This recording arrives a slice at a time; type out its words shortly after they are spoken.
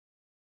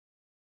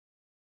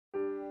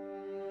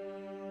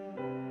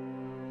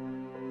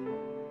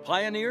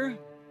Pioneer,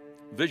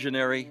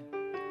 visionary,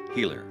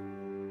 healer.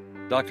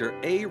 Dr.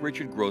 A.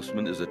 Richard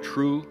Grossman is a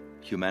true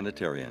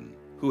humanitarian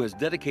who has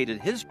dedicated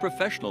his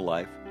professional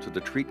life to the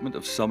treatment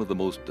of some of the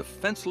most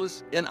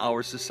defenseless in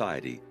our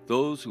society,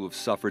 those who have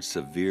suffered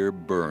severe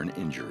burn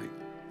injury.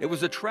 It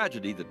was a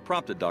tragedy that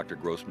prompted Dr.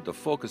 Grossman to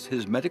focus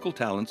his medical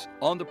talents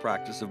on the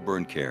practice of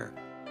burn care.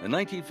 In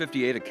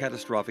 1958, a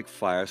catastrophic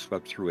fire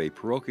swept through a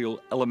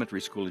parochial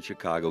elementary school in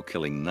Chicago,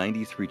 killing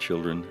 93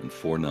 children and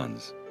 4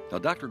 nuns. Now,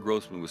 Dr.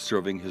 Grossman was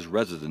serving his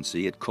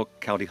residency at Cook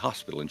County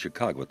Hospital in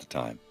Chicago at the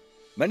time.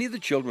 Many of the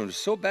children were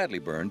so badly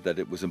burned that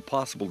it was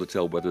impossible to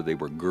tell whether they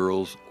were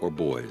girls or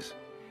boys.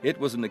 It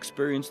was an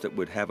experience that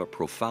would have a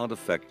profound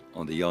effect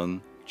on the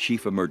young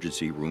chief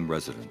emergency room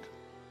resident.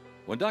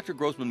 When Dr.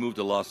 Grossman moved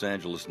to Los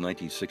Angeles in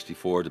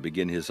 1964 to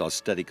begin his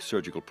aesthetic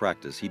surgical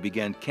practice, he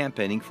began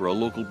campaigning for a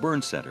local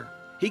burn center.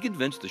 He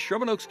convinced the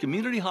Sherman Oaks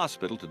Community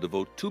Hospital to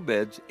devote 2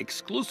 beds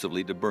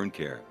exclusively to burn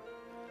care.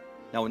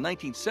 Now, in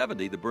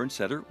 1970, the burn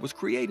center was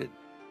created.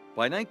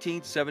 By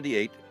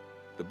 1978,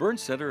 the burn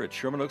center at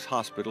Sherman Oaks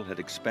Hospital had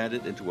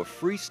expanded into a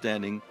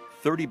freestanding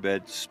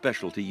 30-bed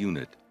specialty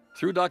unit.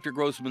 Through Dr.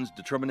 Grossman's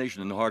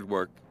determination and hard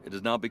work, it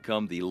has now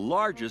become the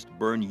largest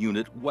burn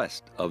unit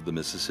west of the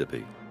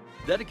Mississippi.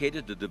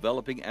 Dedicated to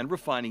developing and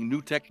refining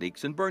new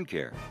techniques in burn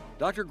care,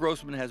 Dr.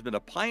 Grossman has been a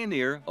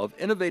pioneer of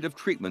innovative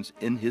treatments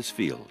in his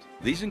field.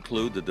 These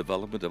include the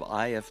development of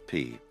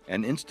IFP,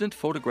 an instant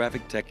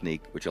photographic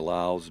technique which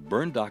allows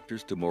burn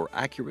doctors to more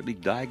accurately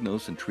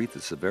diagnose and treat the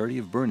severity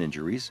of burn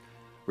injuries,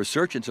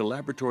 research into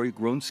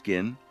laboratory-grown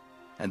skin,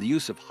 and the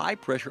use of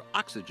high-pressure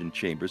oxygen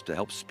chambers to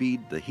help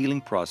speed the healing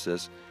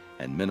process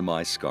and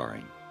minimize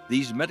scarring.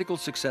 These medical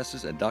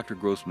successes and Dr.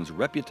 Grossman's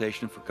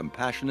reputation for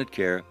compassionate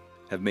care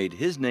have made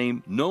his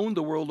name known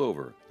the world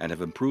over and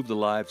have improved the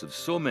lives of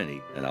so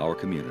many in our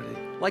community.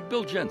 Like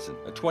Bill Jensen,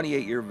 a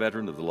 28-year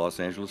veteran of the Los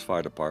Angeles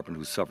Fire Department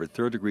who suffered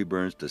third-degree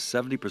burns to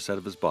 70%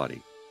 of his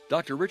body.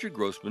 Dr. Richard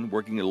Grossman,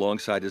 working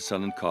alongside his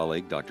son and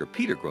colleague, Dr.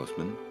 Peter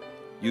Grossman,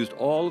 used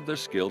all of their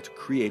skill to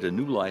create a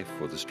new life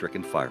for the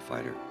stricken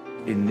firefighter.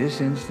 In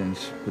this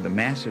instance, with a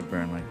massive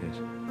burn like this,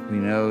 we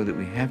know that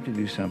we have to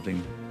do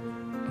something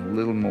a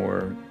little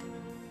more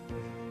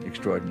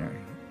extraordinary.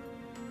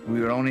 We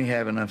would only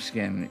have enough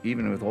skin,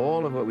 even with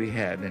all of what we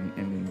had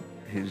in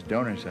his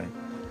donor site,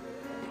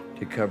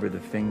 to cover the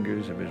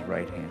fingers of his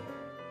right hand.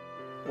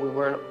 We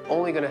weren't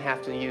only going to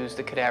have to use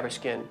the cadaver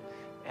skin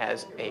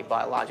as a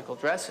biological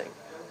dressing.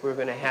 We were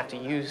going to have to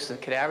use the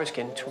cadaver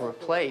skin to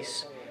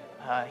replace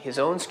his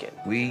own skin.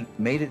 We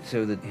made it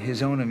so that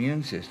his own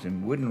immune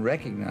system wouldn't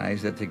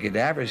recognize that the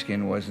cadaver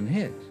skin wasn't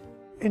his.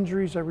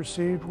 Injuries I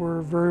received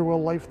were very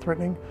well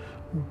life-threatening,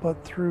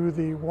 but through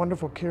the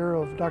wonderful care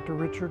of Dr.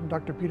 Richard and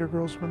Dr. Peter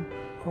Grossman,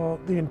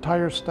 the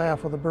entire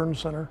staff of the burn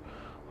center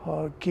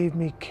gave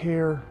me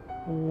care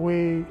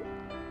way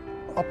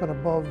up and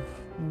above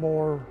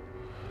more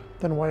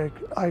than what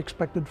I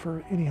expected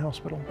for any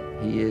hospital.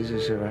 He is a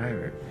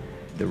survivor.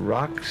 The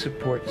rock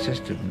support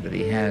system that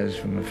he has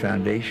from a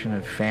foundation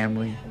of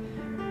family,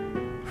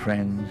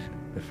 friends,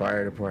 the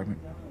fire department,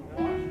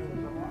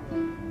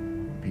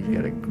 he's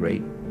got a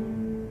great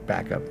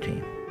backup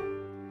team.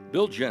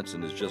 Bill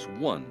Jensen is just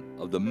one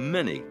of the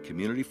many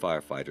community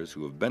firefighters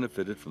who have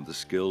benefited from the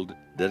skilled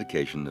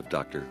dedication of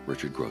Dr.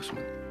 Richard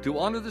Grossman. To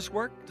honor this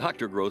work,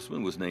 Dr.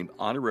 Grossman was named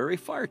Honorary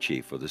Fire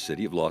Chief for the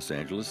City of Los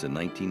Angeles in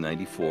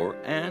 1994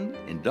 and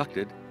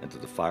inducted into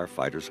the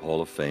Firefighters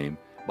Hall of Fame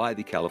by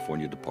the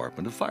California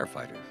Department of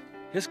Firefighters.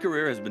 His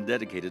career has been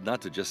dedicated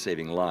not to just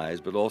saving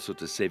lives, but also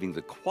to saving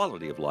the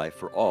quality of life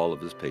for all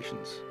of his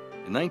patients.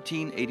 In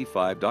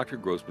 1985, Dr.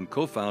 Grossman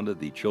co-founded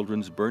the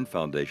Children's Burn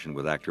Foundation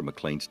with actor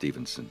McLean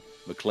Stevenson.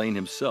 McLean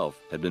himself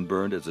had been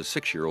burned as a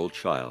 6-year-old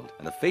child,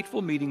 and a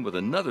fateful meeting with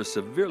another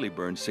severely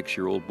burned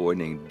 6-year-old boy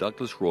named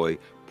Douglas Roy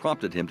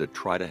prompted him to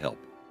try to help.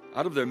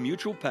 Out of their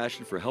mutual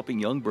passion for helping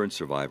young burn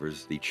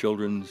survivors, the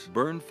Children's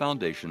Burn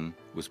Foundation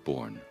was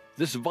born.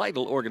 This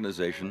vital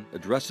organization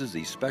addresses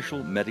the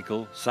special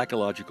medical,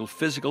 psychological,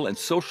 physical, and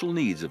social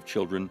needs of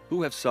children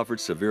who have suffered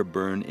severe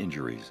burn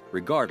injuries,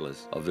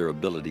 regardless of their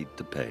ability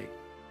to pay.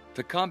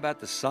 To combat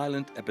the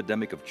silent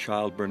epidemic of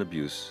child burn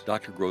abuse,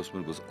 Dr.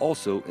 Grossman was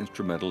also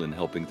instrumental in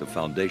helping the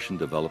foundation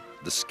develop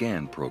the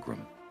SCAN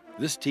program.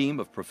 This team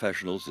of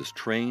professionals is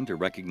trained to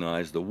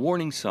recognize the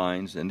warning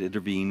signs and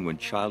intervene when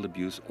child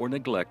abuse or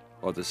neglect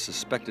are the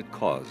suspected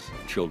cause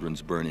of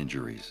children's burn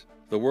injuries.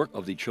 The work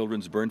of the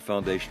Children's Burn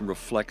Foundation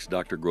reflects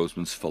Dr.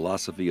 Grossman's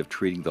philosophy of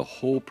treating the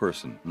whole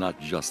person, not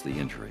just the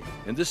injury.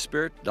 In this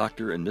spirit,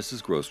 Dr. and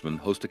Mrs. Grossman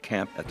host a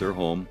camp at their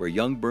home where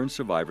young burn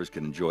survivors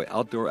can enjoy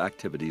outdoor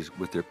activities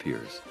with their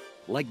peers.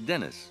 Like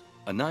Dennis,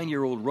 a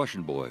 9-year-old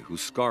Russian boy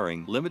whose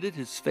scarring limited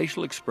his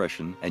facial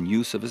expression and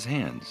use of his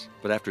hands.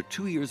 But after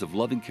 2 years of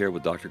loving care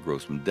with Dr.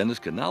 Grossman, Dennis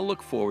can now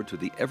look forward to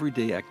the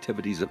everyday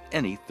activities of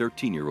any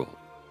 13-year-old.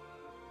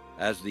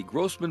 As the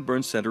Grossman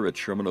Burn Center at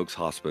Sherman Oaks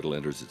Hospital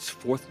enters its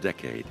 4th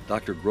decade,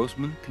 Dr.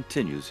 Grossman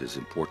continues his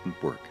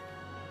important work.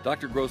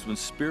 Dr.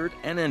 Grossman's spirit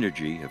and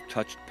energy have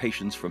touched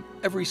patients from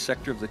every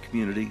sector of the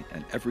community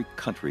and every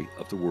country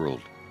of the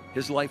world.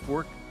 His life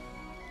work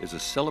is a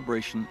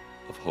celebration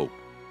of hope.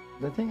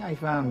 The thing I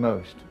found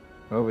most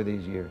over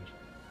these years,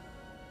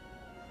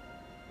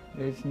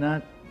 it's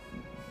not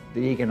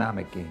the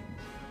economic gains.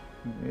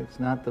 It's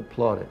not the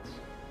plaudits.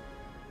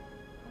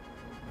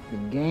 The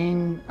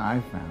gain I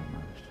found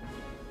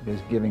most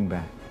is giving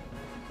back.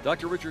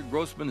 Dr. Richard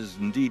Grossman has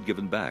indeed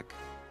given back,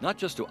 not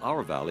just to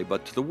our valley,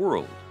 but to the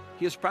world.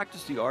 He has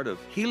practiced the art of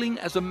healing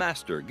as a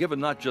master, given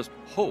not just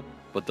hope,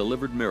 but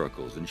delivered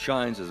miracles, and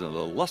shines as an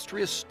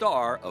illustrious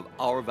star of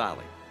our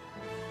valley.